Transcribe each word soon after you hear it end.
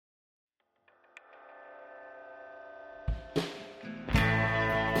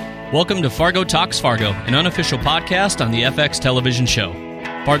Welcome to Fargo Talks Fargo, an unofficial podcast on the FX television show.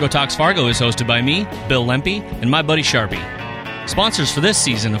 Fargo Talks Fargo is hosted by me, Bill Lempe, and my buddy Sharpie. Sponsors for this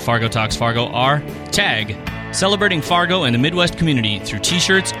season of Fargo Talks Fargo are TAG, celebrating Fargo and the Midwest community through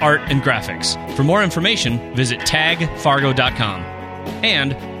t-shirts, art, and graphics. For more information, visit tagfargo.com.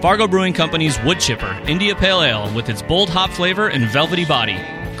 And Fargo Brewing Company's Wood Chipper India Pale Ale with its bold hop flavor and velvety body.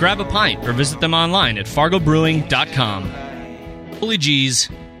 Grab a pint or visit them online at fargobrewing.com. Holy geez,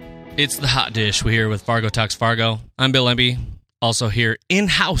 it's the hot dish. We're here with Fargo Talks Fargo. I'm Bill Lempe, also here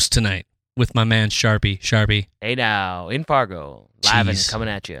in-house tonight with my man Sharpie. Sharpie. Hey now, in Fargo, live and Jeez. coming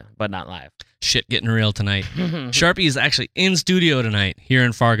at you, but not live. Shit getting real tonight. Sharpie is actually in studio tonight here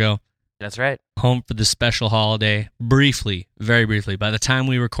in Fargo. That's right. Home for the special holiday. Briefly, very briefly. By the time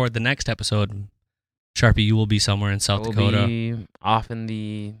we record the next episode, Sharpie, you will be somewhere in South Dakota. We'll be off in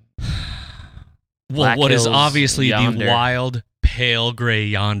the Well, what is Hills obviously yonder. the wild, pale gray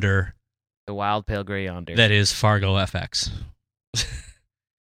yonder wild pale gray yonder. that is Fargo FX.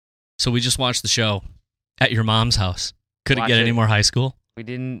 So we just watched the show at your mom's house. Couldn't Watch get it. any more high school. We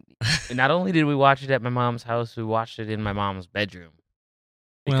didn't. Not only did we watch it at my mom's house, we watched it in my mom's bedroom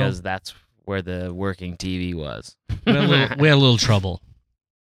because that's where the working TV was. We had a little trouble.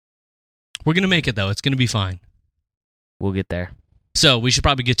 We're going to make it, though. It's going to be fine. We'll get there. So we should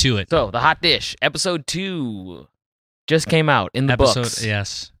probably get to it. So the hot dish, episode 2, just came out in the books.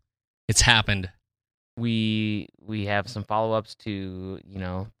 Yes. It's happened. We have some follow-ups to,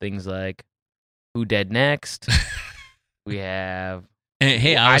 things like Who Dead Next. We have And,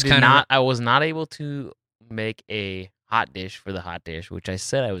 hey, I was not able to make a hot dish for the hot dish, which I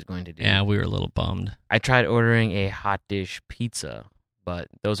said I was going to do. Yeah, we were a little bummed. I tried ordering a hot dish pizza, but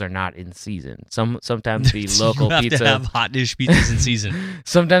those are not in season. Sometimes the local you have pizza to have hot dish pizzas in season.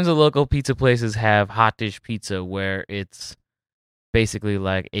 Sometimes the local pizza places have hot dish pizza where it's basically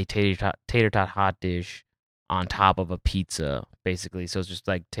like a tater tot hot dish on top of a pizza, basically. So it's just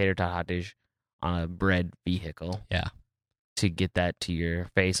like tater tot hot dish on a bread vehicle. Yeah. To get that to your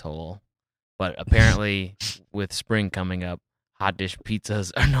face hole. But apparently, with spring coming up, hot dish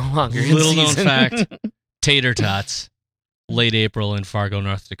pizzas are no longer in Little known season. fact, tater tots, late April in Fargo,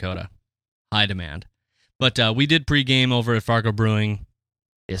 North Dakota. High demand. But we did pregame over at Fargo Brewing.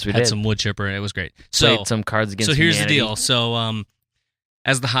 Yes, we Had did. some wood chipper. It was great. Played some Cards Against So here's Humanity. the deal. So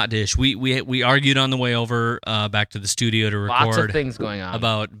as the hot dish, we argued on the way over back to the studio to record. Lots of things going on.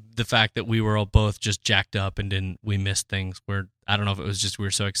 About the fact that we were all both just jacked up and we missed things. I don't know if it was just we were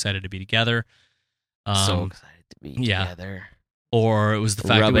so excited to be together. So excited to be together. Or it was the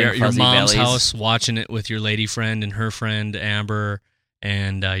fact that we Rubbing were at your fuzzy mom's bellies. house watching it with your lady friend and her friend Amber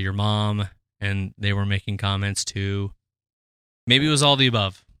and your mom, and they were making comments too. Maybe it was all the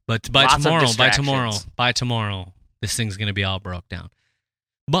above. But by Lots of tomorrow, this thing's going to be all broke down.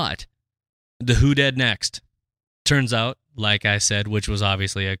 But the Who Dead Next turns out, like I said, which was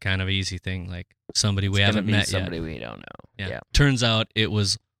obviously a kind of easy thing, like somebody we haven't met somebody yet. we don't know. Yeah. Turns out it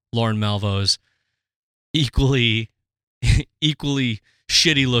was Lauren Malvo's equally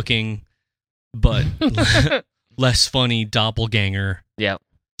shitty looking, but less funny doppelganger. Yep.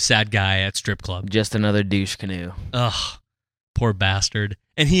 Sad guy at strip club. Just another douche canoe. Ugh, poor bastard.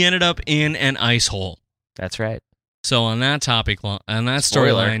 And he ended up in an ice hole. That's right. So on that topic, on that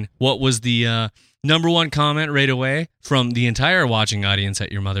Spoiler. storyline, what was the number one comment right away from the entire watching audience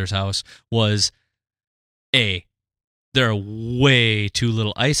at your mother's house was, A, there are way too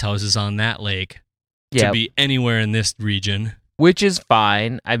little ice houses on that lake to Yeah, be anywhere in this region. which is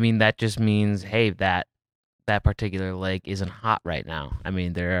fine. I mean, that just means, hey, that particular lake isn't hot right now. I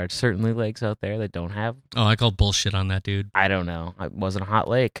mean, there are certainly lakes out there that don't have. Oh, I called bullshit on that dude. I don't know. It wasn't a hot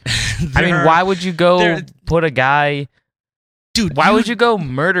lake. There I mean, are- why would you go there- put a guy? Dude, Why would you go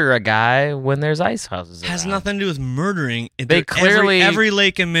murder a guy when there's ice houses? Has around? nothing to do with murdering. They clearly- every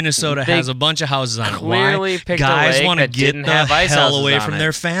lake in Minnesota they has a bunch of houses on it. Clearly Why? picked Guys a lake wanna that get didn't the have ice hell houses away on from it.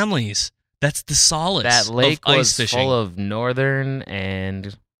 their families. That's the solace That lake of ice was fishing. full of northern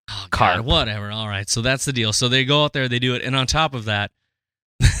and Oh, carp. God, whatever. All right, so that's the deal. So they go out there, they do it, and on top of that,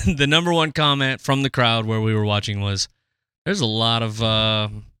 the number one comment from the crowd where we were watching was, "There's a lot of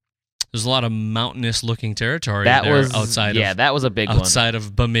mountainous looking territory that there was outside yeah, of that was a big one. outside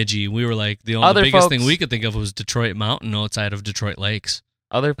of Bemidji." We were like, the Other biggest folks- thing we could think of was Detroit Mountain outside of Detroit Lakes.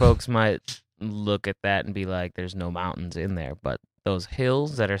 Other folks might look at that and be like, "There's no mountains in there," but those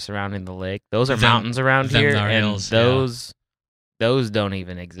hills that are surrounding the lake, those are mountains around them here, are and hills, yeah. those don't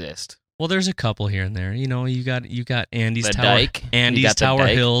even exist. Well, there's a couple here and there. You know, you got Andy's The Tower, dike. You Andy's got the Tower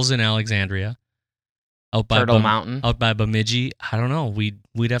dike. Hills in Alexandria. out by Turtle Mountain. out by Bemidji. I don't know.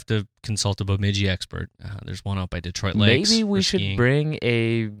 We'd have to consult a Bemidji expert. There's one out by Detroit Lakes. Maybe we should bring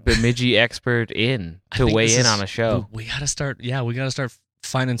a Bemidji expert in to weigh in on a show. We got to start. Yeah, we got to start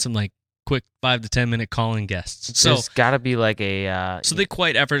finding some like quick 5 to 10 minute call-in guests. So there's got to be like a so they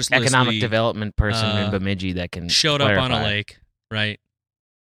quite effortlessly economic development person in Bemidji that can showed clarify. up on a lake, right?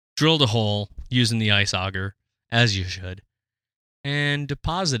 Drilled a hole using the ice auger, as you should, and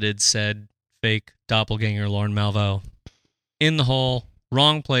deposited said fake doppelganger Lorne Malvo in the hole.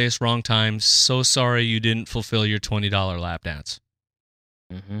 Wrong place, wrong time. So sorry you didn't fulfill your $20 lap dance.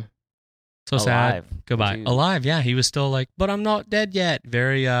 Mm-hmm. So Alive. sad. Goodbye. Dude. Alive, yeah. He was still like, but I'm not dead yet.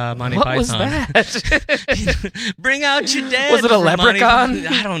 Very Monty What Python. was that? Bring out your dead. Was it a from leprechaun?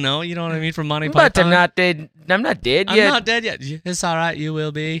 I don't know. You know what I mean? From Monty But Python. I'm not dead. I'm not dead I'm yet. not dead yet. It's all right. You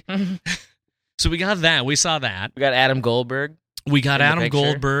will be. So we got that. We saw that. We got Adam Goldberg. We got in the Adam picture.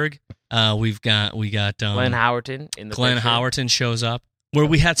 Goldberg. We got Glenn Howerton in the Glenn picture. Howerton shows up, where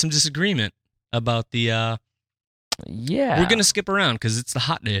we had some disagreement about the. Yeah. We're gonna skip around because it's the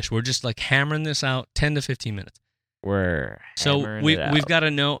hot dish. We're just like hammering this out 10 to 15 minutes. We're So hammering we've it out. got a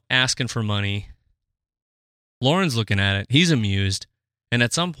note asking for money. Lauren's looking at it. He's amused, and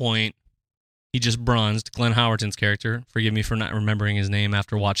at some point, he just bronzed Glenn Howerton's character. Forgive me for not remembering his name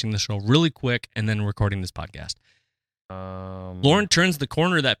after watching the show really quick and then recording this podcast. Lauren turns the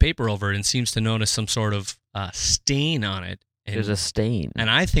corner of that paper over and seems to notice some sort of stain on it. And, There's a stain.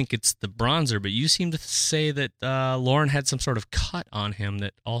 and I think it's the bronzer, but you seem to say that Lauren had some sort of cut on him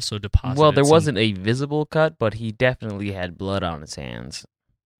that also deposited. Well, there some- wasn't a visible cut, but he definitely had blood on his hands,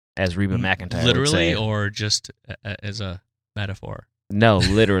 as Reba McEntire literally, would say. or just as a metaphor. No,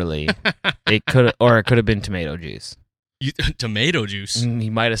 literally. It could have been tomato juice. Tomato juice. He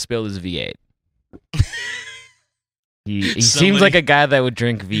might have spilled his V8. He Somebody- seems like a guy that would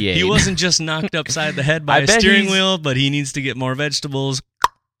drink V8. He wasn't just knocked upside the head by I a bet steering he's- wheel, but he needs to get more vegetables.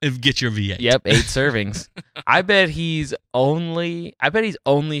 Get your V8. Yep, 8 servings. I bet he's only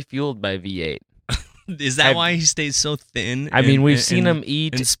fueled by V8. Is that why he stays so thin? I mean, we've and- seen and- him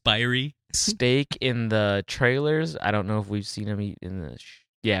eat and spiry. steak in the trailers. I don't know if we've seen him eat in the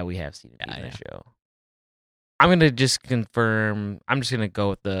yeah, we have seen him eat in the show. I'm going to just confirm. I'm just going to go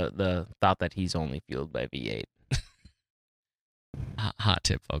with the thought that he's only fueled by V8. Hot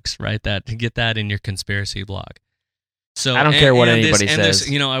tip, folks. Write that. Get that in your conspiracy blog. So I don't care what anybody this,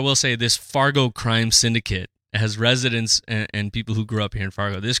 says. I will say this Fargo crime syndicate has residents and people who grew up here in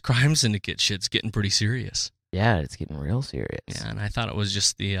Fargo. This crime syndicate shit's getting pretty serious. Yeah, it's getting real serious. Yeah, and I thought it was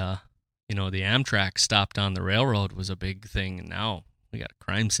just the the Amtrak stopped on the railroad was a big thing, and now we got a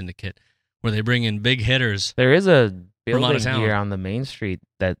crime syndicate where they bring in big hitters. There is a From out of building town. here on the main street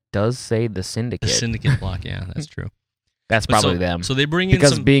that does say the Syndicate. The syndicate block, yeah, that's true. That's But probably so, them. So they bring in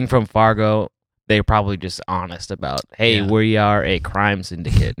Because some. being from Fargo, they're probably just honest about, hey, Yeah. we are a crime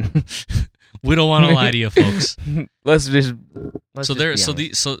syndicate. We don't want to lie to you, folks. let's just So be there,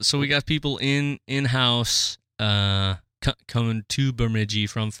 honest. so we got people in house coming to Bemidji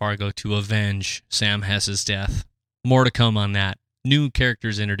from Fargo to avenge Sam Hess's death. More to come on that. New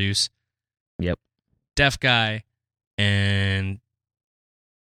characters introduced. Yep. Deaf guy and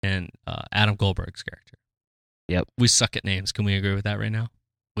Adam Goldberg's character. Yep. We suck at names. Can we agree with that right now?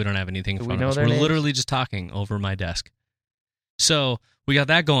 We don't have anything in Do we front know of us. their We're names? literally just talking over my desk. So we got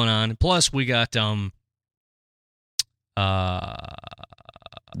that going on. Plus we got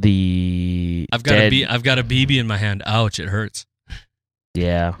the I've got a BB in my hand. Ouch, it hurts.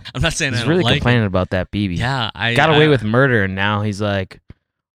 Yeah. I'm not saying He's I don't really like complaining about that BB. it. Yeah, I Got away with murder, and now he's like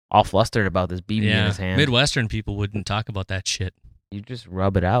all flustered about this BB in his hand. Midwestern people wouldn't talk about that shit. You just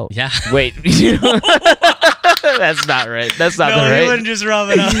rub it out. Yeah. Wait. That's not right. That's not No, the you right. wouldn't just rub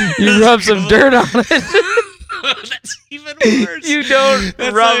it out. You rub some dirt on it. That's even worse. You don't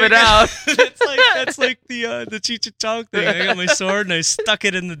That's rub like- it out. That's like the Cheech and Chong thing. I got my sword and I stuck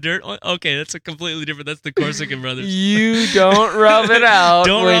it in the dirt. Okay, that's a completely different. That's the Corsican brothers. You don't rub it out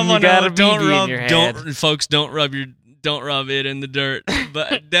Don't when rub you one got out. a Don't BB rub. in your hand. Don't folks. Don't rub it in the dirt.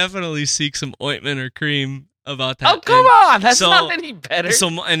 But definitely seek some ointment or cream about that. Oh, come on. That's so- not any better. So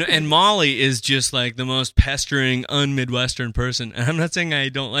and Molly is just like the most pestering, un-Midwestern person. And I'm not saying I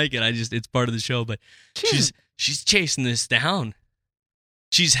don't like it. It's part of the show. But she's chasing this down.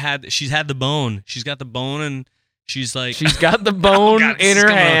 She's had the bone. She's got the bone, and she's like She's got the bone God, this in is her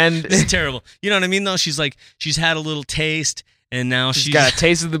coming out. hand. This is terrible. You know what I mean? Though she's had a little taste, and now She's got a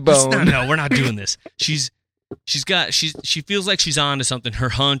taste of the bone. No, we're not doing this. She feels like she's on to something. Her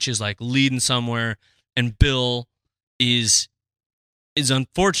hunch is like leading somewhere, and Bill is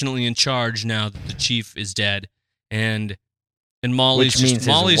unfortunately in charge now that the chief is dead, and Molly's Which means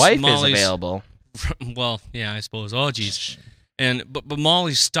his wife is available. Well, yeah, I suppose. Oh, geez. But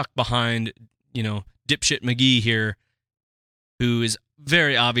Molly's stuck behind, dipshit McGee here, who is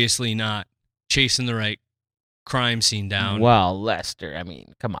very obviously not chasing the right crime scene down. Well, Lester, I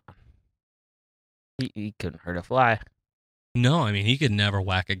mean, come on. He couldn't hurt a fly. No, I mean, he could never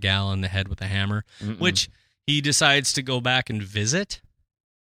whack a gal in the head with a hammer, which he decides to go back and visit.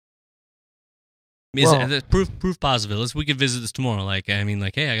 Proof positive. We could visit this tomorrow.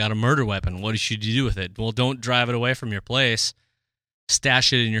 Hey, I got a murder weapon. What should you do with it? Well, don't drive it away from your place.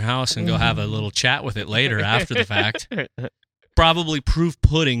 Stash it in your house and go have a little chat with it later after the fact. Probably proof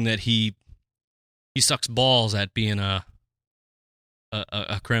pudding that he sucks balls at being a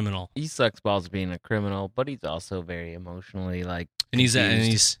criminal. He sucks balls at being a criminal, but he's also very emotionally and he's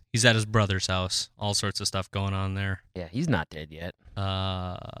at his brother's house. All sorts of stuff going on there. Yeah, he's not dead yet.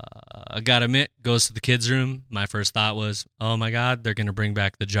 I gotta admit, goes to the kids' room. My first thought was, oh my God, they're gonna bring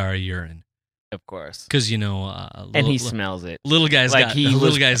back the jar of urine. Of course, because and he smells it. Little guy's got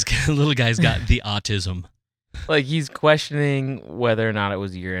the autism. Like he's questioning whether or not it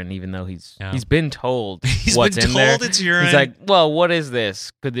was urine, even though he's been told what's in there. It's urine. He's like, well, what is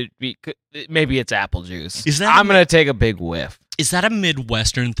this? Could it be? Maybe it's apple juice. I'm gonna take a big whiff. Is that a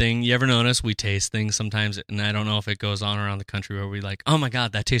Midwestern thing? You ever notice we taste things sometimes, and I don't know if it goes on around the country where we like, oh my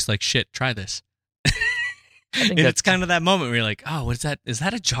God, that tastes like shit. Try this. And it's kind of that moment where you're like, oh, what is that? Is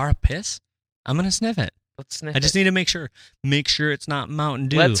that a jar of piss? I'm gonna sniff it. Let's sniff I just need to make sure it's not Mountain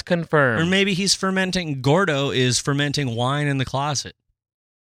Dew. Let's confirm. Or maybe he's fermenting. Gordo is fermenting wine in the closet.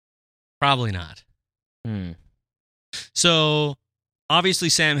 Probably not. So obviously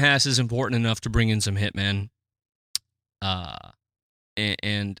Sam Hass is important enough to bring in some hitmen.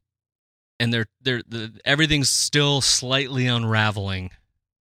 And everything's still slightly unraveling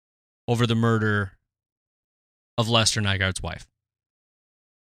over the murder of Lester Nygaard's wife.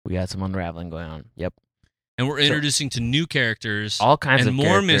 We got some unraveling going on. Yep. And we're introducing to new characters, all kinds and of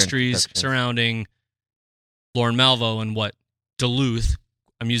more mysteries surrounding Lorne Malvo and what Duluth,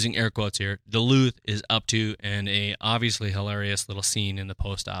 I'm using air quotes here, Duluth is up to, and a obviously hilarious little scene in the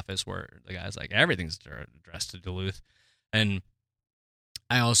post office where the guy's like, everything's addressed to Duluth. And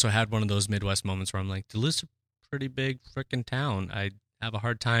I also had one of those Midwest moments where I'm like, Duluth's a pretty big freaking town. I have a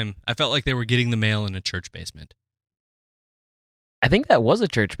hard time. I felt like they were getting the mail in a church basement. I think that was a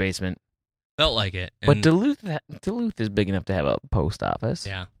church basement. Felt like it. But Duluth is big enough to have a post office.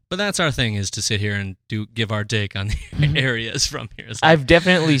 Yeah. But that's our thing, is to sit here and give our take on the areas from here. I've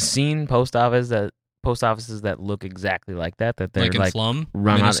definitely seen post offices that look exactly like that. That they're like in Flum,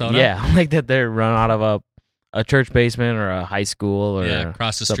 run Minnesota? like that they're run out of a church basement or a high school or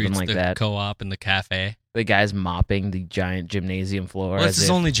across the street like the that. Co-op and the cafe. The guy's mopping the giant gymnasium floor. Well, that's his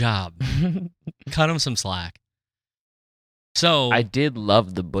only job. Cut him some slack. So I did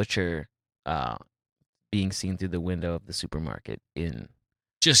love the butcher being seen through the window of the supermarket in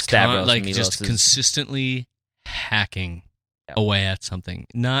just consistently hacking away at something,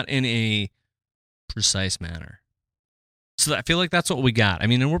 not in a precise manner. So I feel like that's what we got. I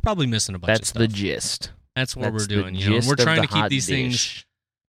mean, and we're probably missing a bunch of stuff. That's the gist. That's what we're doing. We're trying to keep these things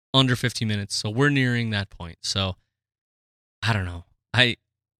under 15 minutes, so we're nearing that point. So I don't know. We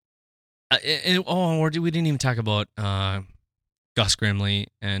didn't even talk about Gus Grimley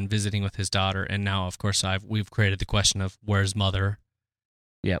and visiting with his daughter, and now, of course, we've created the question of where's mother.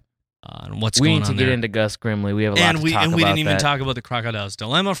 Yep. And what's we going on need to there. get into Gus Grimley. We have a lot to talk about. And we didn't even talk about the Crocodile's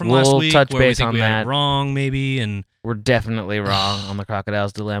Dilemma from last week, touch where we base think on we had that. it wrong, maybe. And we're definitely wrong on the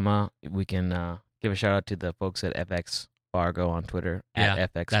Crocodile's Dilemma. We can give a shout out to the folks at FX Fargo on Twitter.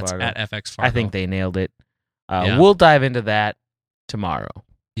 At FX that's Fargo. at FX Fargo. I think they nailed it. We'll dive into that tomorrow.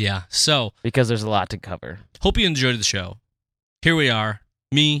 Yeah. So because there's a lot to cover. Hope you enjoyed the show. Here we are.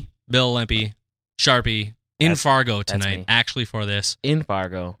 Me, Bill Lempe, Sharpie, in Fargo tonight, actually for this. In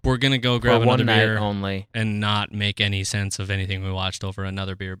Fargo. We're going to go grab another beer only. And not make any sense of anything we watched over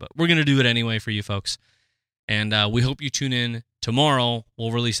another beer, but we're going to do it anyway for you folks. And we hope you tune in tomorrow.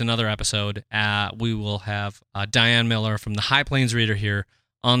 We'll release another episode. We will have Diane Miller from the High Plains Reader here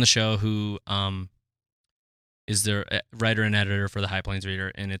on the show, who is the writer and editor for the High Plains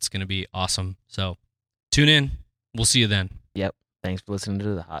Reader, and it's going to be awesome. So tune in. We'll see you then. Yep. Thanks for listening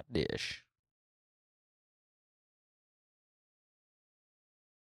to The Hot Dish.